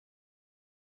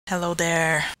Hello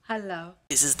there. Hello.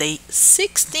 This is day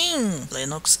 16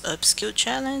 Linux Upskill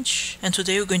Challenge, and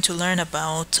today we're going to learn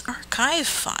about archive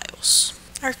files.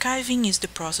 Archiving is the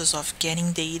process of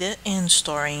getting data and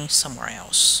storing somewhere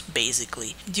else,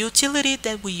 basically. The utility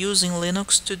that we use in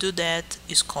Linux to do that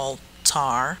is called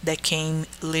tar, that came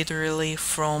literally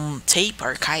from tape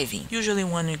archiving. Usually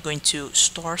when you're going to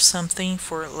store something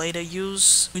for later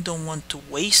use, we don't want to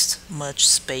waste much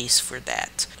space for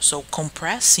that. So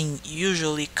compressing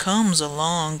usually comes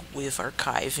along with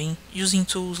archiving using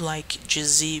tools like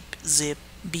gzip, zip,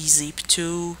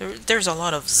 bzip2. There's a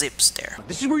lot of zips there.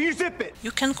 This is where you zip it! You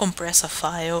can compress a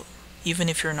file even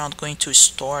if you're not going to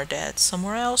store that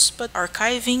somewhere else, but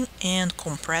archiving and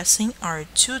compressing are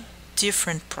two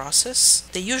different process.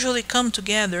 They usually come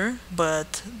together,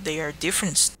 but they are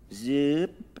different.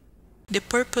 Zip. The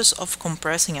purpose of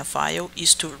compressing a file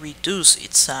is to reduce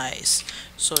its size.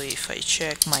 So if I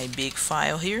check my big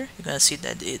file here, you're gonna see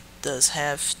that it does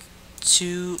have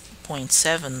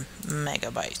 2.7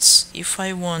 megabytes. If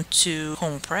I want to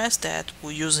compress that,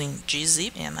 we're using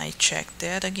gzip, and I check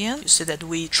that again, you see that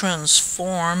we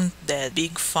transform that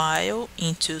big file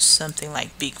into something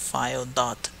like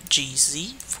bigfile.gz.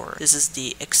 This is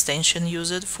the extension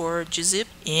used for gzip,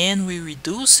 and we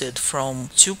reduce it from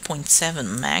 2.7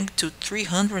 meg to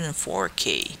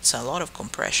 304k. It's a lot of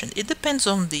compression. It depends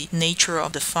on the nature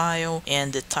of the file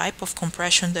and the type of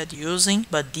compression that you're using,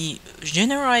 but the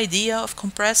general idea of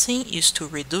compressing is to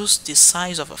reduce the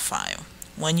size of a file.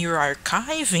 When you're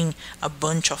archiving a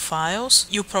bunch of files,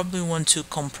 you probably want to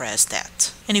compress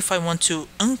that. And if I want to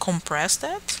uncompress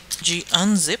that,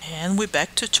 unzip, and we're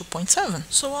back to 2.7.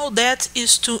 So all that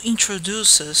is to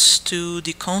introduce us to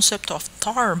the concept of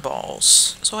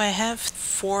tarballs. So I have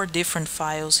 4 different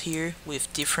files here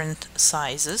with different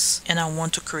sizes, and I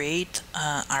want to create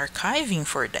archiving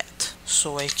for that.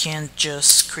 So I can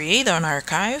just create an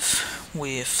archive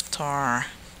with tar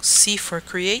C for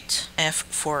create, F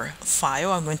for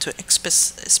file. I'm going to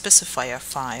specify a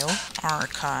file,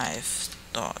 archive.tar,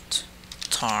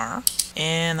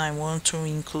 and I want to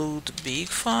include big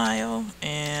file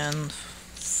and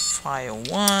file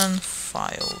 1,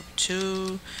 file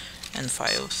 2, and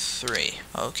file 3.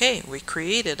 Okay, we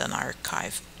created an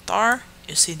archive tar.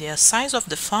 You see the size of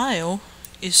the file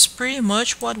is pretty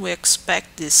much what we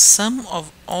expect, the sum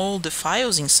of all the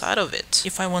files inside of it.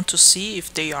 If I want to see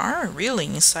if they are really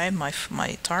inside my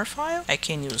tar file, I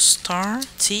can use tar,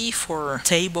 T for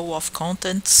table of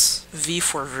contents, V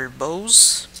for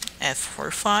verbose, F for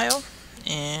file,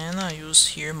 and I use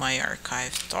here my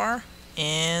archive tar,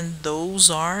 and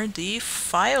those are the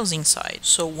files inside.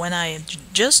 So when I'm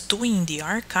just doing the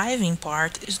archiving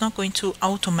part, it's not going to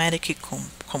automatically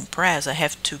compress. I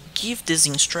have to give this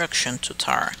instruction to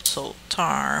tar. So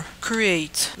tar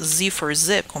create, Z for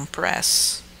zip,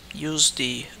 compress, use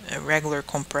the regular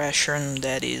compression,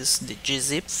 that is the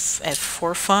gzip, F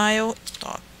for file,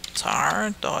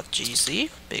 tar.gz,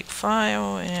 big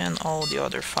file, and all the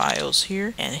other files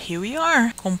here. And here we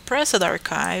are. Compressed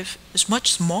archive is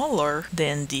much smaller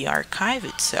than the archive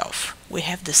itself. We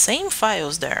have the same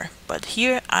files there, but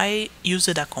here I used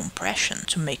a compression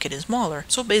to make it smaller.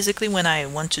 So basically when I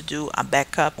want to do a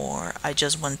backup, or I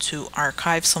just want to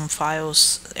archive some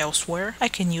files elsewhere, I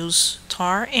can use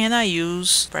tar, and I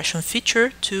use compression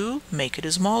feature to make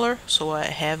it smaller, so I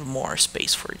have more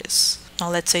space for this. Now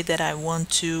let's say that I want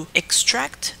to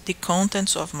extract the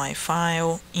contents of my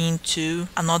file into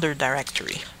another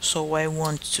directory. So I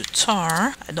want to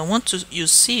tar, I don't want to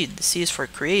use C, the C is for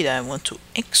create, I want to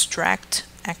extract,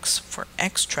 X for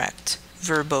extract,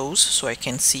 verbose, so I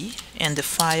can see, and the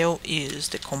file is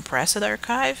the compressed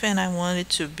archive, and I want it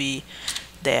to be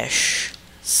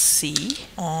 -C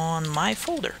on my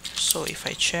folder. So if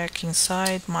I check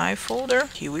inside my folder,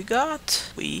 here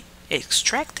we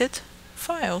extracted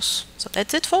files. So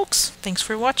that's it, folks. Thanks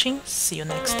for watching. See you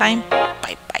next time.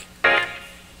 Bye bye.